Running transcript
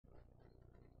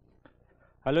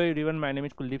Hello everyone, my name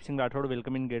is 𝐂𝐤𝐧𝐤𝐬.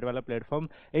 Welcome in Wallah platform.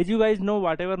 As you guys know,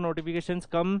 whatever notifications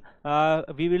come,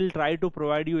 we will try to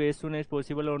provide you as soon as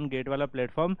possible on Wallah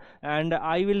platform. And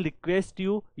I will request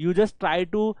you just try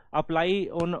to apply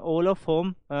on all of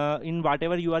form in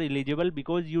whatever you are eligible,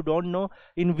 because you don't know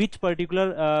in which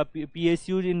particular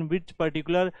PSUs, in which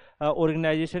particular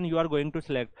organization you are going to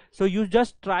select. So you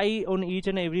just try on each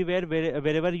and everywhere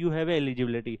wherever you have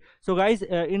eligibility. So guys,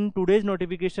 in today's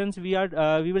notifications we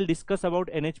will discuss about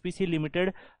NHPC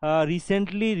Limited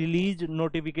recently released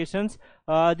notifications.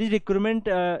 This recruitment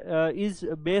is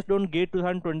based on GATE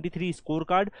 2023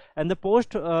 scorecard, and the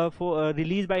post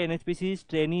released by NHPC is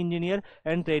trainee engineer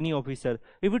and trainee officer.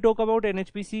 If we talk about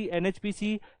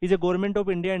NHPC is a Government of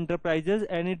India enterprises,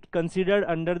 and it considered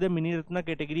under the Mini Ratna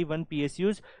category 1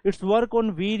 PSUs. Its work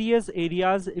on various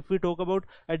areas, if we talk about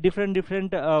different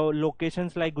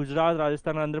locations like Gujarat,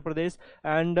 Rajasthan, Andhra Pradesh,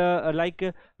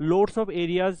 and lots of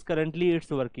areas currently it's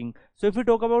working. So if we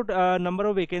talk about number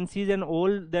of vacancies and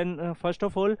all, then first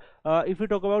of all, if we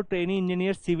talk about trainee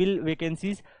engineer civil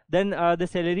vacancies, then the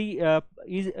salary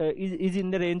is in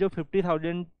the range of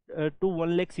 50,000 to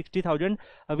 1,60,000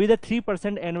 with a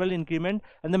 3% annual increment,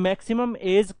 and the maximum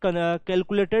age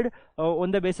calculated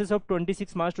on the basis of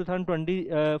 26 March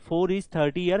 2024 is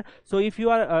 30 year. So if you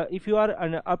are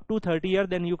up to 30 year,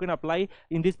 then you can apply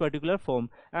in this particular form.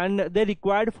 And they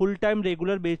required full-time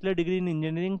regular bachelor degree in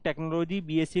engineering technology,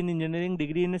 BSc in engineering,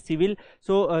 degree in civil,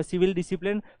 so civil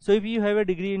discipline. So if you have a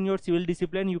degree in your civil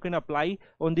discipline, you can apply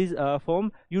on this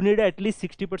form. You need at least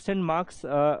 60% marks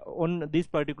on this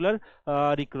particular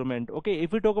recruitment. Okay,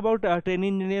 if we talk about trainee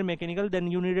engineer mechanical,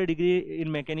 then you need a degree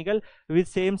in mechanical with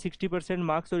same 60%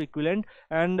 marks or equivalent.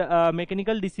 And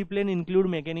mechanical discipline include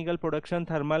mechanical, production,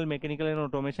 thermal, mechanical and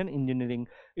automation engineering.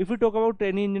 If we talk about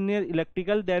trainee engineer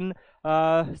electrical, then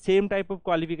same type of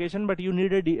qualification, but you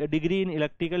need a degree in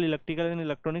electrical and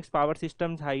electronics, power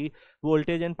systems, high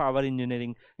voltage and power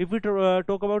engineering. If we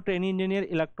talk about trainee engineer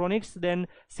electronics, then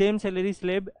same salary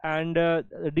slab, and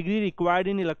degree required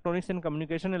in electronics and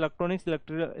communication, electronics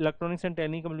and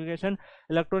telecommunication,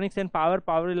 electronics and power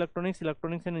electronics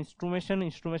and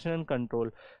instrumentation and control.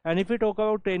 And if we talk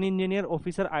about trainee engineer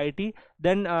officer IT,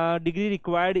 then degree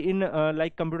required in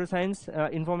like computer science,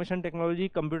 information technology,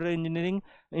 computer engineering,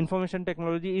 information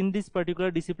technology. In this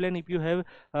particular discipline, if you have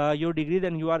your degree,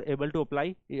 then you are able to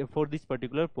apply for this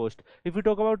particular post. If we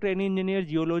talk about trainee engineer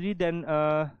geology, then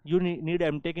you need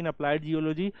MTech in applied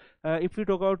geology. If we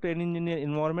talk about trainee engineer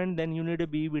environment, then you need a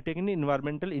BE/BTech in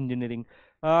environmental engineering.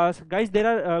 Guys, there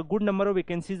are a good number of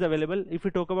vacancies available. If we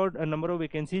talk about a number of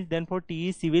vacancies, then for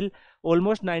TE civil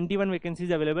almost 91 vacancies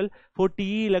available, for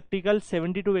TE electrical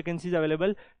 72 vacancies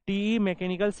available, TE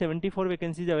mechanical 74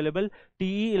 vacancies available,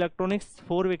 TE electronics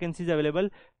 4 vacancies available,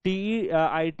 TE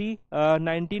IT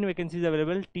 19 vacancies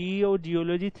available, TEO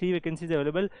geology 3 vacancies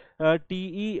available,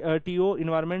 TO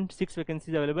environment 6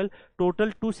 vacancies available.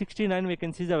 Total 269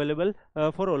 vacancies available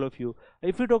for all of you.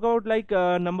 If we talk about like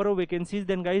number of vacancies,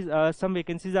 then guys, some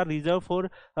vacancies are reserved for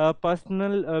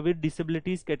personal with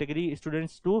disabilities category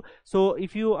students too. So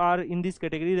if you are in this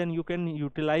category, then you can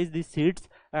utilize these seats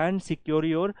and secure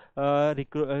your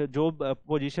job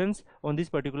positions on this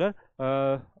particular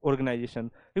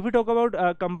organization. If we talk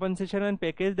about compensation and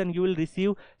package, then you will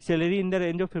receive salary in the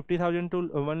range of 50,000 to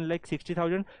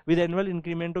 1,60,000 with annual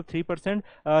increment of 3%.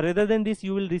 Rather than this,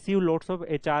 you will receive lots of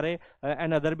HRA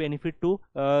and other benefit too.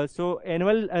 So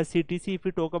annual CTC, if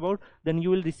we talk about, then you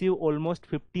will receive almost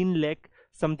 15 lakh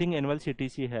something annual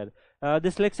CTC here.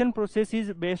 The selection process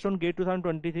is based on GATE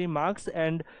 2023 marks,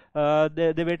 and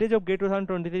the weightage of GATE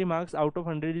 2023 marks out of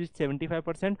 100 is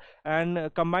 75%,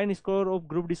 and combined score of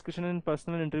group discussion and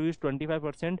personal interview is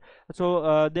 25%.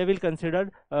 So they will consider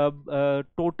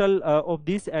total of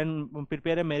this and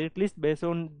prepare a merit list. Based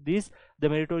on this, the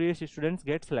meritorious students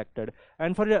get selected,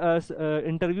 and for the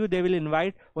interview they will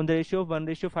invite on the ratio of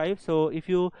 1:5. So if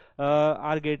you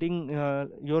are getting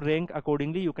your rank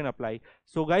accordingly, you can apply.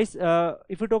 So guys,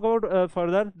 if we talk about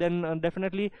further, then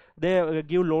definitely they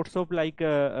give lots of like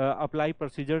apply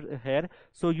procedure here.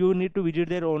 So you need to visit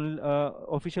their own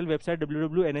official website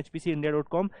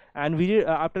www.nhpcindia.com, and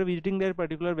after visiting their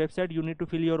particular website, you need to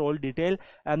fill your all detail,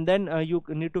 and then you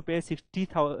need to pay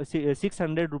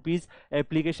 600 rupees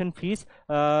application fees.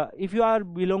 If you are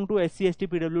belong to SC, ST,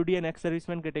 PWD and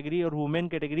ex-serviceman category or women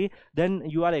category, then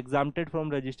you are exempted from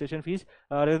registration fees.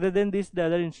 Rather than this, the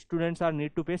other students are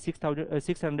need to pay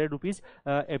 600 rupees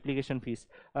application fees.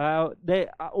 The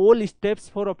all steps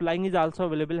for applying is also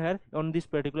available here on this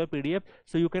particular PDF,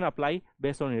 so you can apply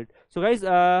based on it. So guys,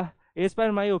 as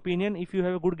per my opinion, if you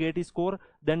have a good GATE score,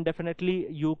 then definitely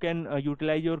you can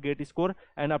utilize your GATE score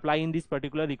and apply in this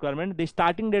particular requirement. The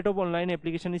starting date of online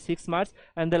application is 6 March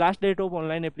and the last date of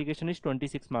online application is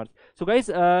 26 March. So guys,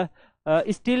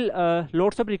 still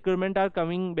lots of requirement are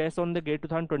coming based on the GATE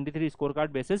 2023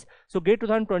 scorecard basis. So GATE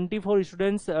 2024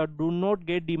 students do not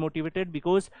get demotivated,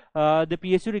 because the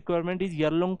PSU requirement is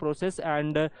year-long process,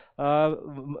 and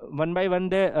one by one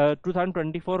the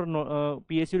 2024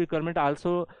 PSU requirement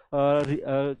also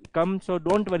come. So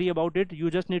don't worry about it. You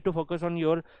just need to focus on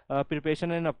your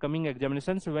preparation and upcoming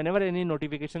examinations. Whenever any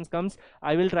notifications comes,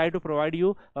 I will try to provide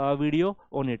you a video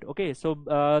on it. Okay,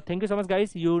 so thank you so much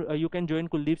guys. You can join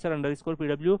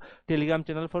𝐂𝐬𝐴_PW Telegram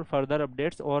channel for further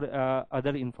updates or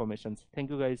other informations. Thank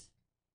you guys.